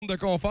de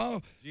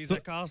confort. J'ai les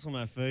accords sur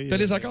ma feuille. T'as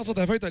les accords sur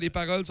ta feuille, t'as les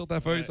paroles sur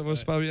ta feuille, ça va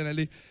super bien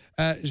aller.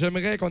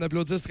 J'aimerais qu'on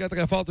applaudisse très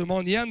très fort tout le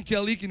monde. Ian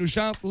Kelly qui nous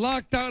chante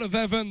Locked Out of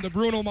Heaven de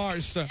Bruno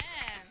Mars. Yeah.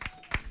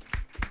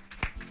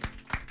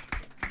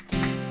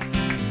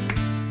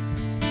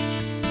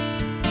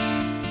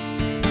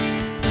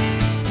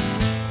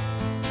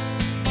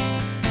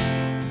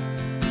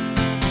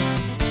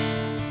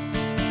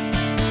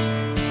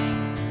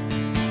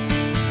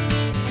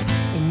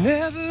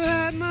 Never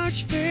had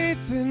much faith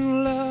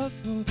in love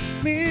or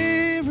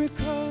miracles.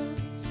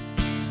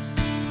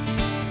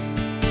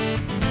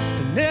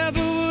 I never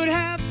would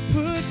have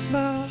put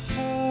my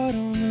heart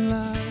on the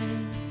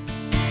line.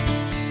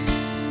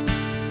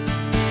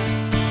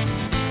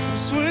 I'm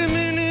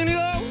swimming in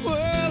your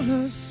world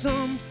of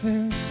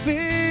something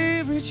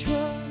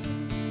spiritual.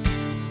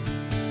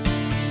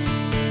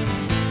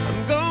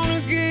 I'm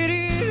gonna get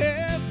it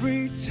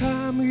every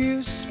time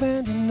you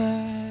spend a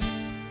night.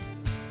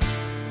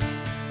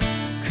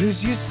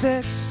 'Cause your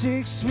sex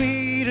takes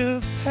me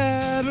to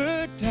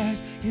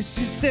paradise. Yes,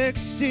 your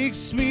sex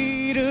takes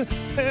me to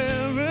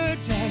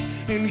paradise.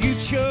 And you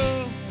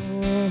chose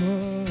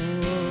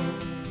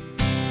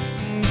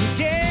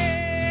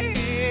again.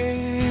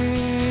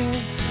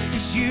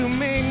 'Cause you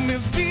make me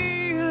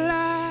feel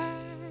like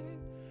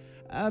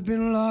I've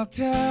been locked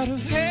out of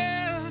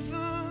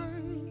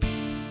heaven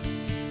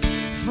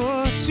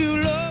for too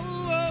long,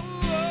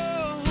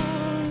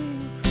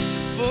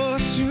 for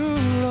too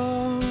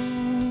long.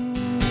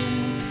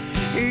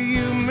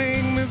 You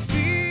make me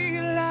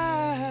feel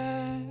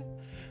like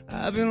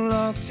I've been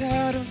locked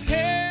out of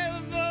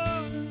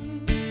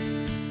heaven,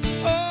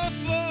 oh,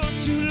 for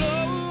too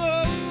long,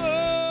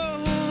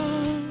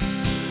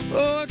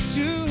 oh,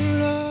 too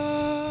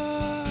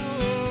long,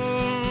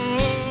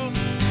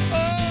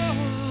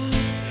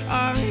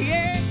 oh,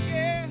 yeah,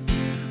 yeah,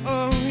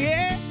 oh,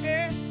 yeah,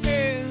 yeah.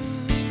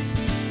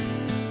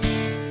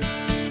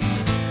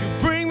 You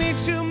bring me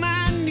to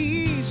my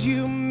knees,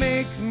 you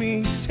make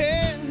me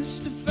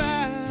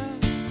testify.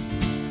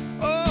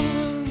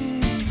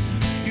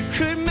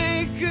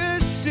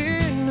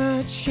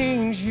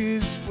 Change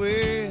his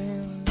will.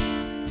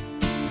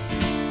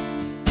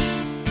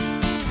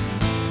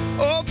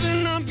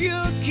 Open up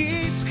your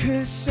gates,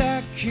 'cause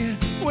I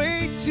can't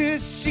wait to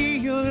see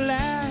your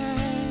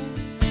light.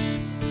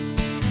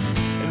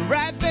 And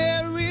right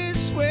there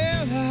is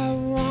where I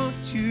want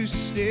to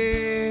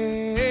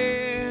stay.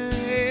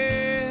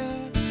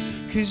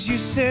 'Cause your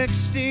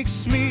sex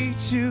takes me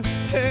to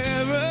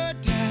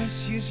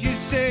paradise. Yes, your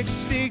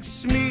sex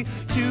takes me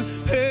to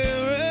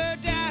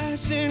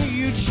paradise. And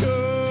you chose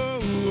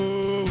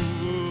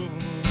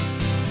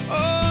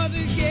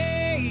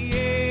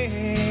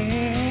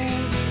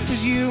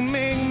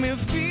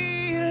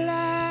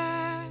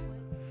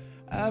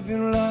I've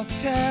been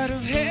locked out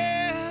of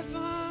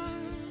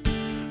heaven,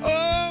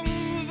 oh,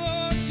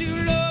 for too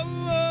long,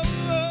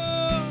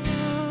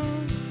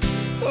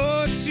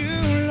 for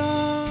too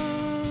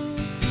long.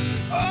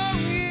 Oh,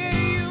 yeah,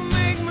 you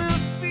make me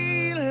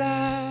feel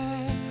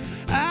like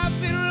I've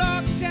been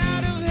locked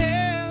out of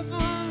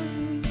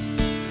heaven,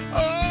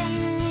 oh,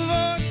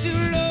 for too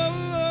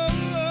long,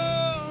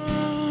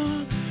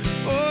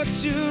 for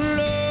too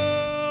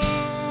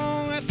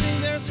long. I think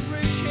there's a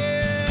bridge here.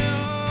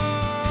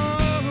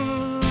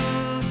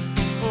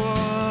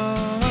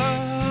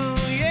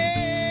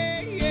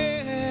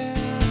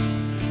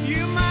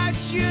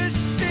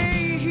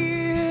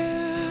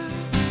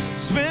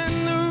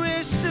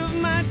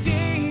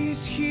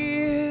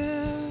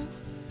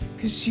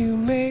 You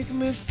make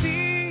me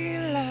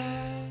feel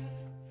like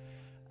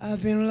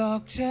I've been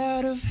locked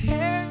out of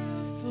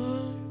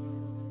heaven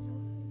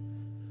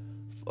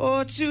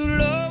for too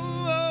long,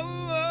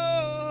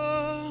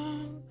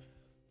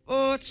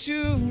 for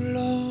too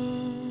long.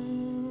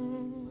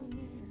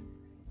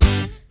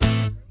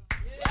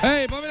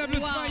 Hey, bon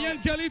applaudissement, Yann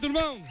Kelly, tout le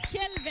monde!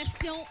 Quelle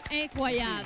version incroyable!